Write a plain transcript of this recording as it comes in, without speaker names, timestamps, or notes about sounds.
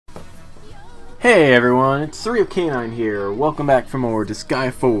Hey everyone, it's surrealcanine here. Welcome back for more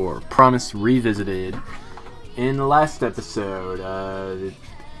Disgaea 4, Promise Revisited. In the last episode,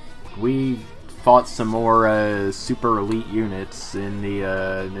 we fought some more super elite units in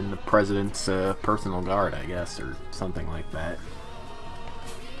the president's personal guard, I guess, or something like that.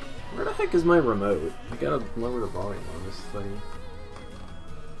 Where the heck is my remote? I gotta lower the volume on this thing.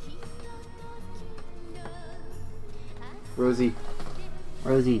 Rosie,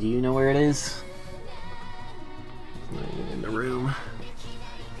 do you know where it is? In the room.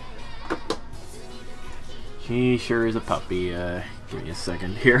 She sure is a puppy. Give me a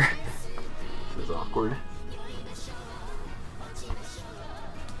second here. This is awkward.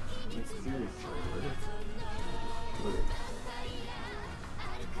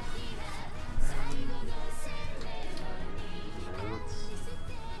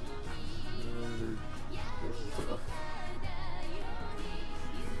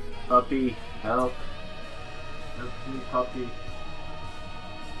 Puppy, help. Help me, puppy.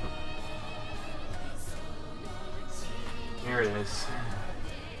 Here it is.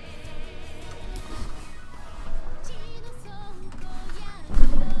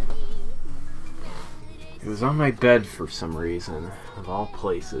 It was on my bed for some reason, of all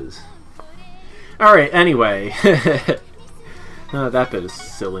places. Alright, anyway. That bit of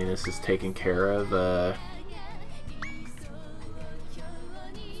silliness is taken care of.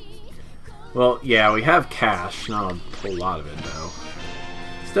 Well, yeah, we have cash, not a whole lot of it, though.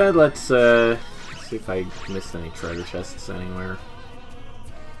 Instead, let's see if I missed any treasure chests anywhere.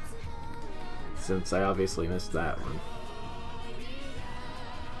 Since I obviously missed that one.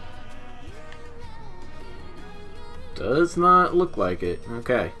 Does not look like it.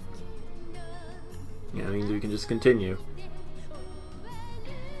 Okay. Yeah, that means we can just continue.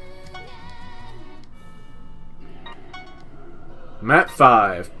 Map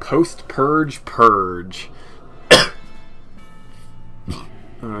 5, Post-Purge Purge. Oh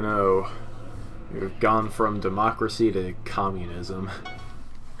no. We've gone from democracy to communism.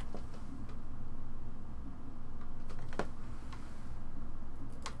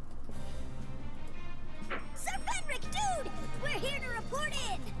 Sir Fenric, dude! We're here to report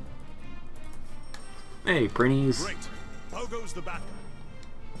in! Hey, prinnies. Great. How goes the battle?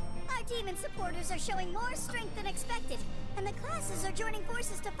 Our demon supporters are showing more strength than expected, and the classes are joining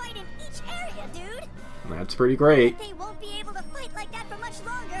forces to fight in each area, dude! That's pretty great. But they won't be able to fight like that for much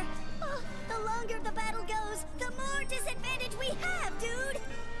longer. Oh, the longer the battle goes, the more disadvantage we have, dude!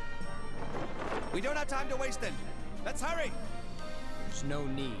 We don't have time to waste then. Let's hurry! There's no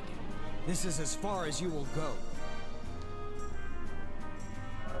need. This is as far as you will go.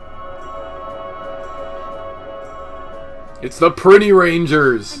 It's the Prinny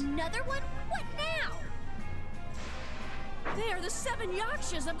Rangers! Another one? What now? They are the 7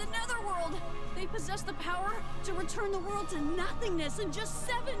 Yakshas of the Netherworld! They possess the power to return the world to nothingness in just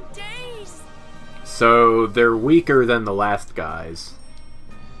 7 days! So, they're weaker than the last guys.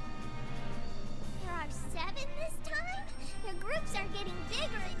 There are 7 this time? The groups are getting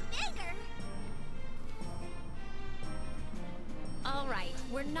bigger and bigger. Alright,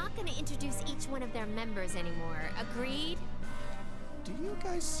 we're not going to introduce each one of their members anymore. Agreed? Do you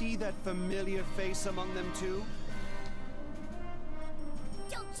guys see that familiar face among them too?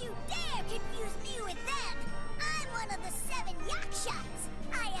 Don't you dare confuse me with them! I'm one of the 7 Yakshas!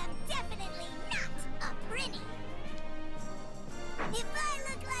 I am definitely not a prinny! If I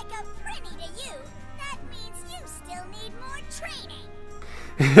look like a prinny to you, that means you still need more training!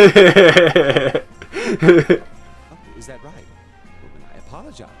 Oh, is that right? Well, then I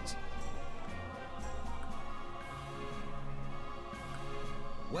apologize.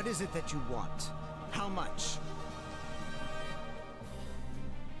 What is it that you want? How much?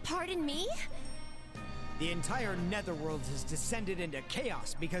 Pardon me? The entire Netherworld has descended into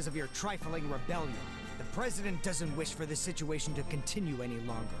chaos because of your trifling rebellion. The President doesn't wish for this situation to continue any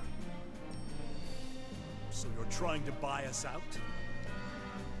longer. So you're trying to buy us out?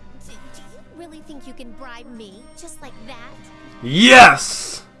 Do you really think you can bribe me just like that?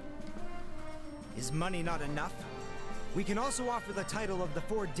 Yes! Is money not enough? We can also offer the title of the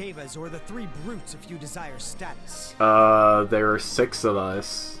 4 Devas or the 3 Brutes if you desire status. There are 6 of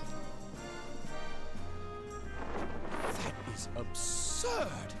us. That is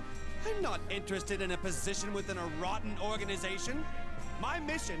absurd! I'm not interested in a position within a rotten organization. My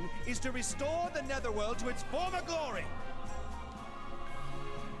mission is to restore the Netherworld to its former glory.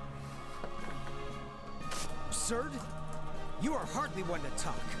 Absurd? You are hardly one to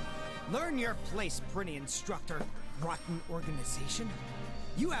talk. Learn your place, Prinny Instructor. Rotten organization?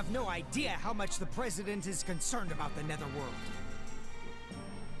 You have no idea how much the President is concerned about the Netherworld.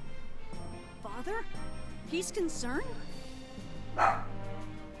 Father? He's concerned?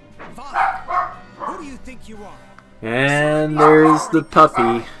 Father, who do you think you are? And there's the puppy.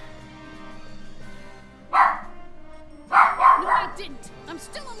 No, I didn't. I'm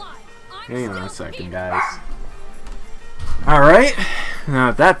still alive. Hang on a second, guys. Alright, now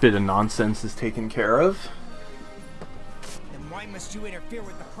that bit of nonsense is taken care of. Then why must you interfere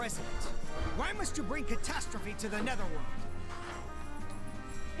with the president? Why must you bring catastrophe to the netherworld?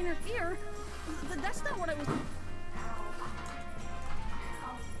 Interfere? That's not what I was...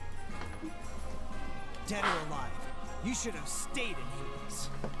 Dead or alive, you should have stayed in Hades.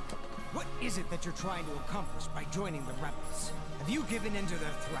 What is it that you're trying to accomplish by joining the rebels? Have you given in to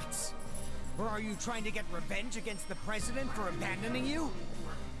their threats? Or are you trying to get revenge against the president for abandoning you?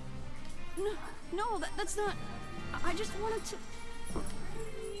 No, that's not... I just wanted to...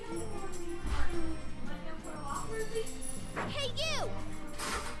 Hey, you!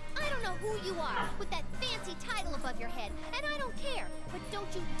 I don't know who you are, with that fancy title above your head, and I don't care, but don't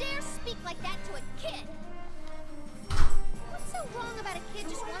you dare speak like that to a kid! What's so wrong about a kid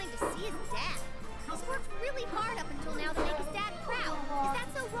just wanting to see his dad? He's worked really hard up until now to make his dad proud. Is that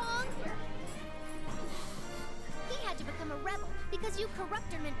so wrong? He had to become a rebel because you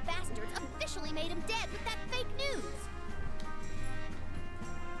corrupterment bastards officially made him dead with that fake news.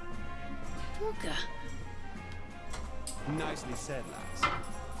 Luca. Nicely said, lass.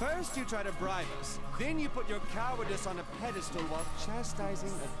 First you try to bribe us, then you put your cowardice on a pedestal while chastising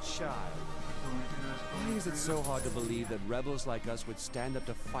a child. Why is it so hard to believe that rebels like us would stand up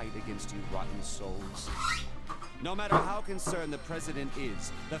to fight against you rotten souls? No matter how concerned the president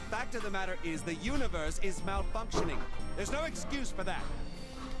is, the fact of the matter is the universe is malfunctioning. There's no excuse for that.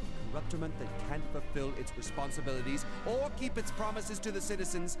 Corrupterment that can't fulfill its responsibilities or keep its promises to the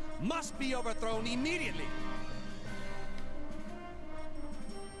citizens must be overthrown immediately.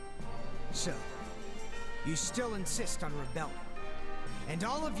 So, you still insist on rebelling. And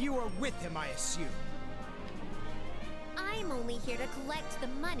all of you are with him, I assume. I'm only here to collect the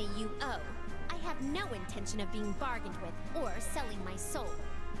money you owe. I have no intention of being bargained with or selling my soul.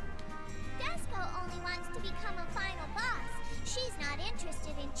 Desco only wants to become a final boss. She's not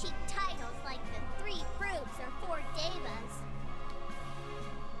interested in cheap titles like the 3 fruits or 4 devas.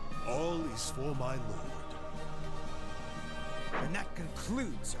 All is for my lord. And that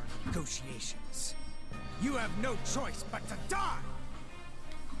concludes our negotiations. You have no choice but to die!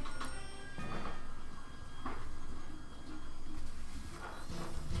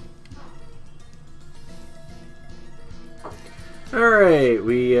 Alright,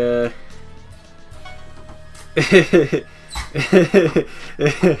 we,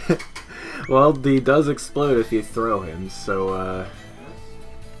 well, he does explode if you throw him, so,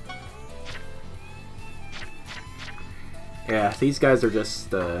 yeah, these guys are just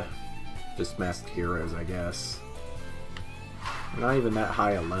masked heroes, I guess. Not even that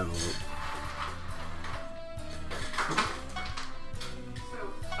high a level.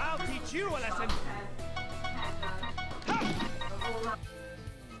 I'll teach you a lesson!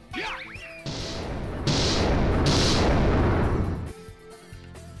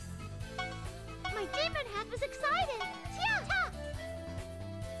 My demon head was excited!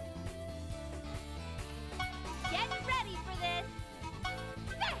 Get ready for this.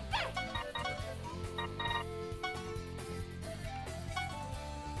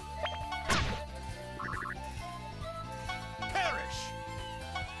 Perish!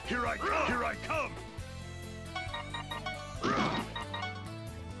 Here I come! Here I come!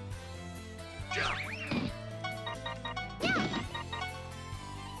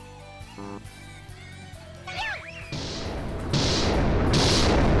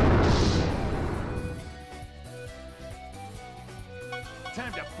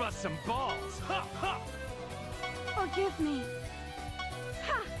 Time to bust some balls! Ha ha! Forgive me.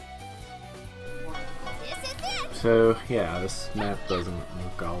 Ha! This is it. So, yeah, this map doesn't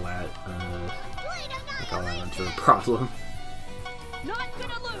look all that, much of a problem. Not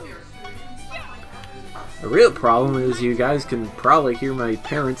gonna lose. The real problem is you guys can probably hear my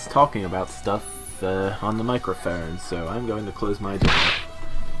parents talking about stuff on the microphone, so I'm going to close my door.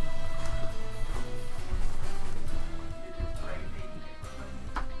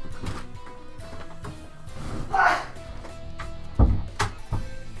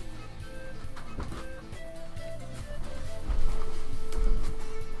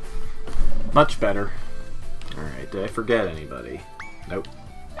 Much better. Alright, did I forget anybody? Nope.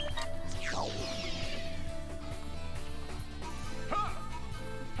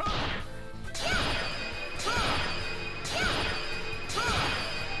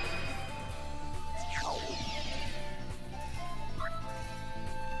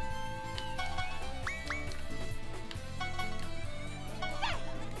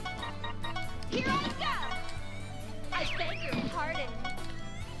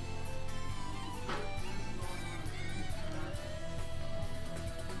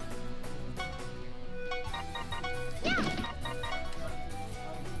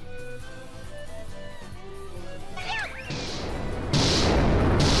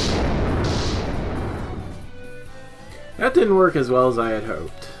 That didn't work as well as I had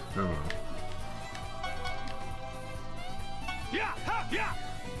hoped. Oh well. Yeah, ha, yeah.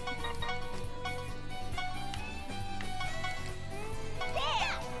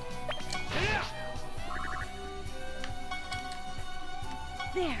 Yeah.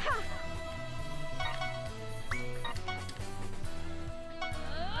 There. Ha.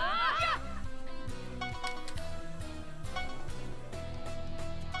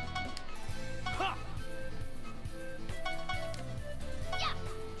 Yeah,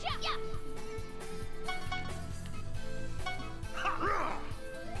 yeah, yeah. Ha.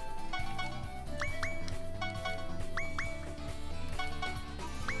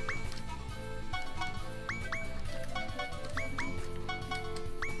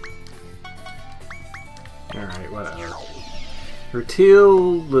 Alright, whatever.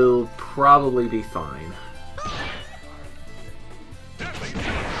 Rutil will probably be fine.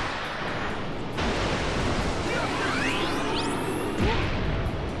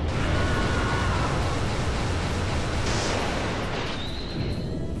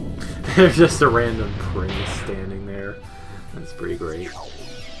 There's just a random prinny standing there. That's pretty great.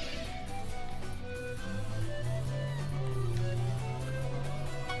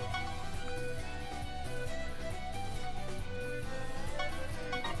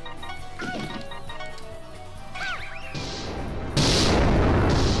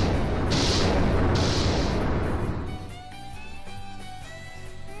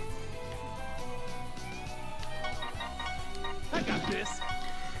 I got this.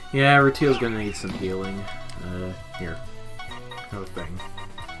 Yeah, Rutil's gonna need some healing. Here. Have a thing.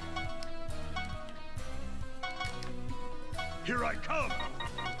 Here I come.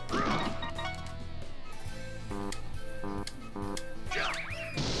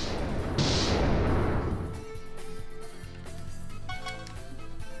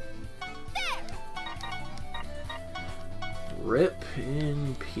 Rip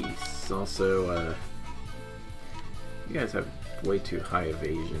in peace. Also, you guys have way too high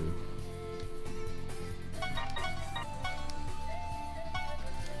evasion.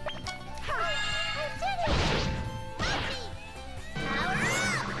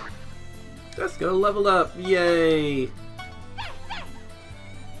 Let's go level up! Yay!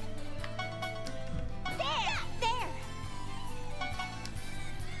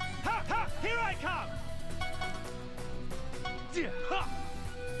 Ha ha! Here I come. Yeah, ha.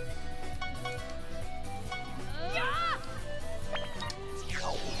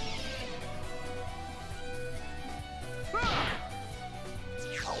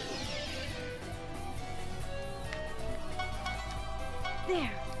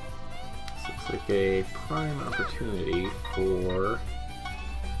 There. This looks like a prime opportunity for...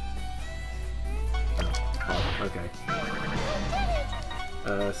 Oh, okay.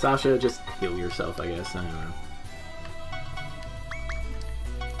 Sasha, just heal yourself, I guess. I don't know.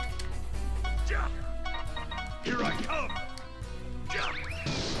 Yeah. Here I come. Yeah.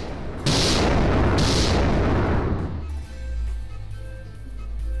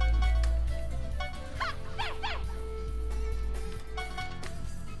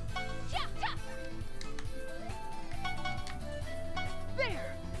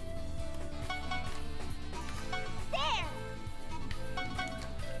 There.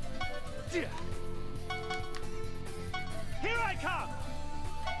 Yeah. Here I come.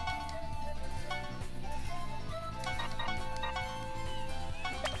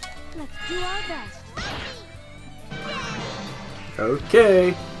 Let's do our best.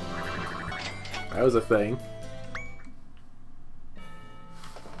 Okay! That was a thing.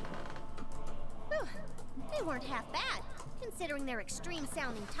 They weren't half bad, considering their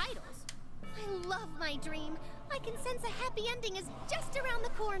extreme-sounding titles. I love my dream. I can sense a happy ending is just around the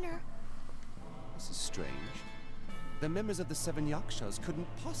corner. This is strange. The members of the 7 Yakshas couldn't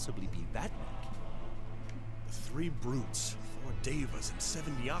possibly be that weak. The 3 brutes, 4 devas, and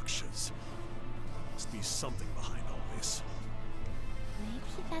 7 yakshas. Must be something behind all this.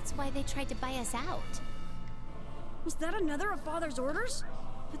 Maybe that's why they tried to buy us out. Was that another of Father's orders?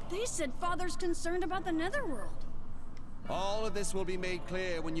 But they said Father's concerned about the Netherworld. All of this will be made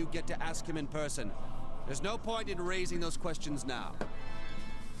clear when you get to ask him in person. There's no point in raising those questions now.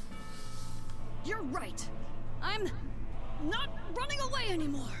 You're right. I'm not running away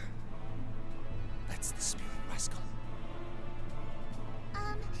anymore. That's the spirit, rascal.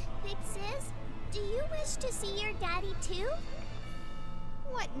 Big Sis, do you wish to see your daddy too?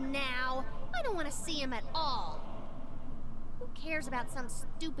 What now? I don't want to see him at all. Who cares about some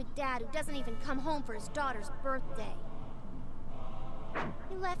stupid dad who doesn't even come home for his daughter's birthday?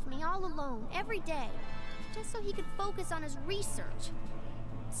 He left me all alone every day, just so he could focus on his research.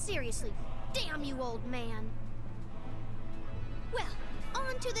 Seriously, damn you, old man.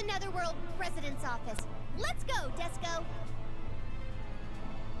 to the Netherworld President's office. Let's go, Disco.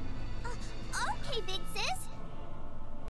 Okay, big sis.